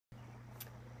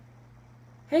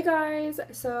Hey guys,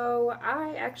 so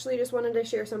I actually just wanted to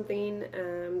share something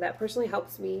that personally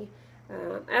helps me.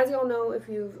 As y'all know, if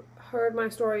you've heard my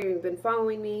story or you've been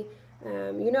following me,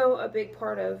 you know a big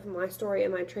part of my story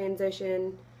and my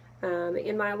transition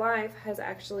in my life has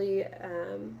actually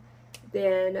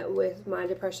been with my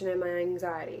depression and my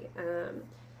anxiety.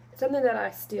 Something that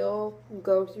I still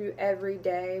go through every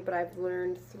day, but I've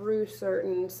learned through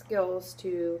certain skills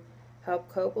to help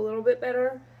cope a little bit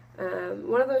better.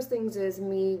 One of those things is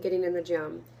me getting in the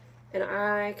gym. And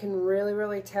I can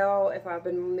really tell if I've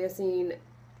been missing,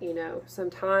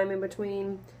 some time in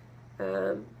between.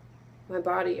 Um, my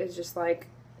body is just like,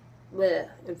 bleh,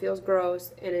 and feels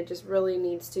gross, and it just really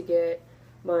needs to get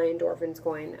my endorphins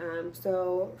going.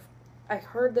 So I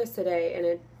heard this today, and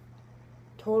it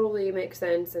totally makes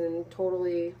sense and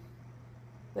totally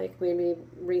like made me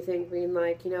rethink being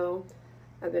like,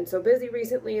 I've been so busy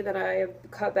recently that I have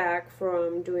cut back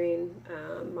from doing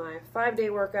my 5-day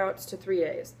workouts to 3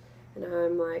 days. And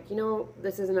I'm like,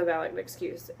 this isn't a valid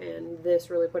excuse. And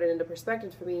this really put it into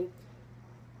perspective for me.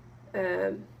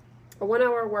 A 1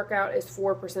 hour workout is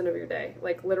 4% of your day,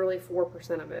 like literally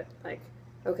 4% of it. Like,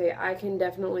 okay, I can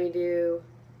definitely do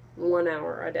 1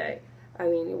 hour a day. I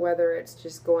mean, whether it's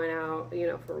just going out,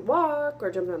 for a walk or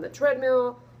jumping on the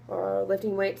treadmill or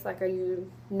lifting weights like I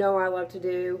love to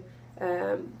do.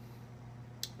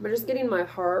 But just getting my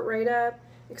heart rate up,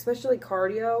 especially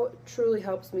cardio, truly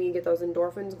helps me get those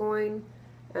endorphins going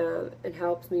and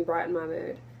helps me brighten my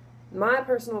mood. My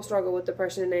personal struggle with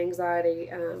depression and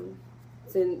anxiety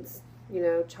since,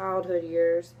 childhood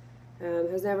years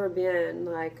has never been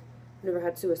like, I've never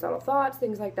had suicidal thoughts,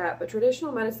 things like that. But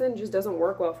traditional medicine just doesn't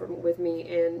work well with me.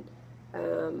 And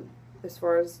as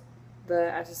far as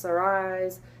the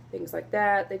SSRIs, things like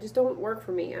that, they just don't work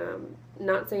for me.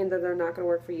 Not saying that they're not going to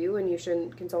work for you and you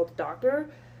shouldn't consult a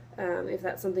doctor if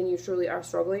that's something you truly are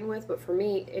struggling with, but for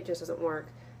me, it just doesn't work.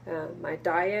 My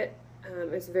diet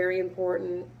is very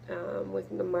important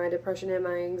with my depression and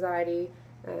my anxiety.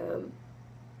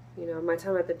 My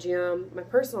time at the gym, my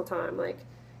personal time, like,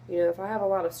 if I have a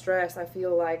lot of stress, I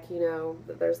feel like,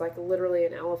 that there's like literally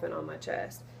an elephant on my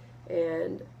chest.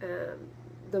 And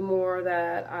the more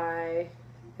that I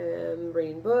am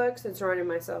reading books and surrounding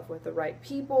myself with the right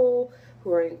people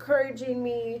who are encouraging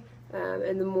me,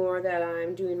 and the more that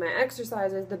I'm doing my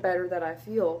exercises, the better that I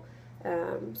feel.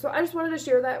 So I just wanted to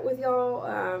share that with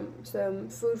y'all, some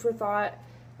food for thought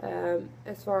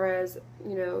as far as,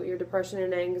 your depression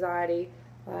and anxiety.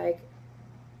 Like,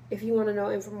 if you want to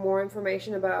know more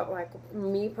information about, like,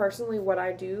 me personally, what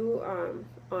I do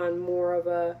on more of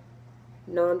a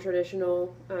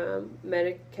non-traditional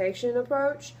medication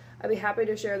approach, I'd be happy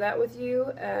to share that with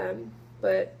you.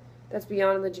 But that's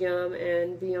beyond the gym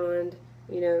and beyond,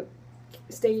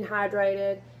 staying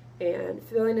hydrated and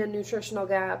filling in nutritional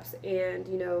gaps and,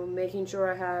 making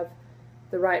sure I have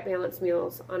the right balanced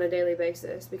meals on a daily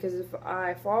basis. Because if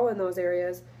I fall in those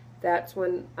areas, that's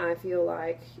when I feel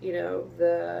like,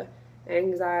 the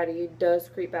anxiety does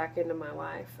creep back into my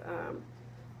life.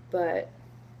 But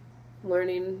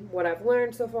learning what I've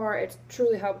learned so far, it's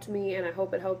truly helped me, and I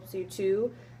hope it helps you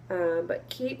too. But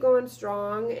keep going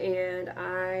strong, and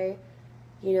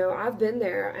I've been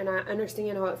there, and I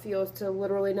understand how it feels to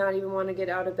literally not even want to get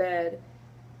out of bed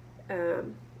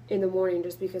in the morning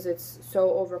just because it's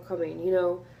so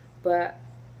overcoming, But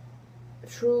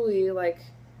truly, like,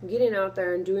 getting out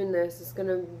there and doing this is going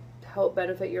to help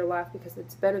benefit your life because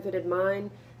it's benefited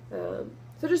mine.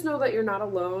 So just know that you're not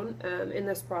alone in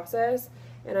this process.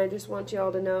 And I just want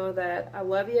y'all to know that I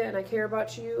love you and I care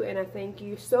about you, and I thank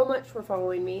you so much for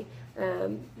following me.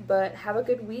 But have a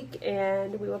good week,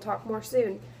 and we will talk more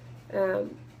soon.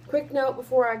 Quick note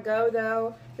before I go,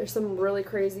 though, there's some really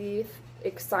crazy,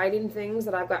 exciting things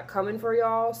that I've got coming for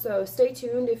y'all. So stay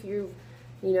tuned if you've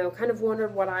kind of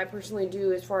wondered what I personally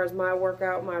do as far as my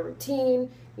workout, my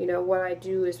routine, what I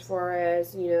do as far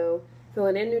as,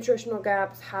 filling in nutritional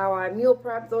gaps, how I meal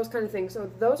prep, those kind of things.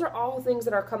 So those are all things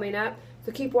that are coming up.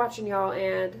 So keep watching, y'all,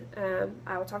 and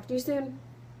I will talk to you soon.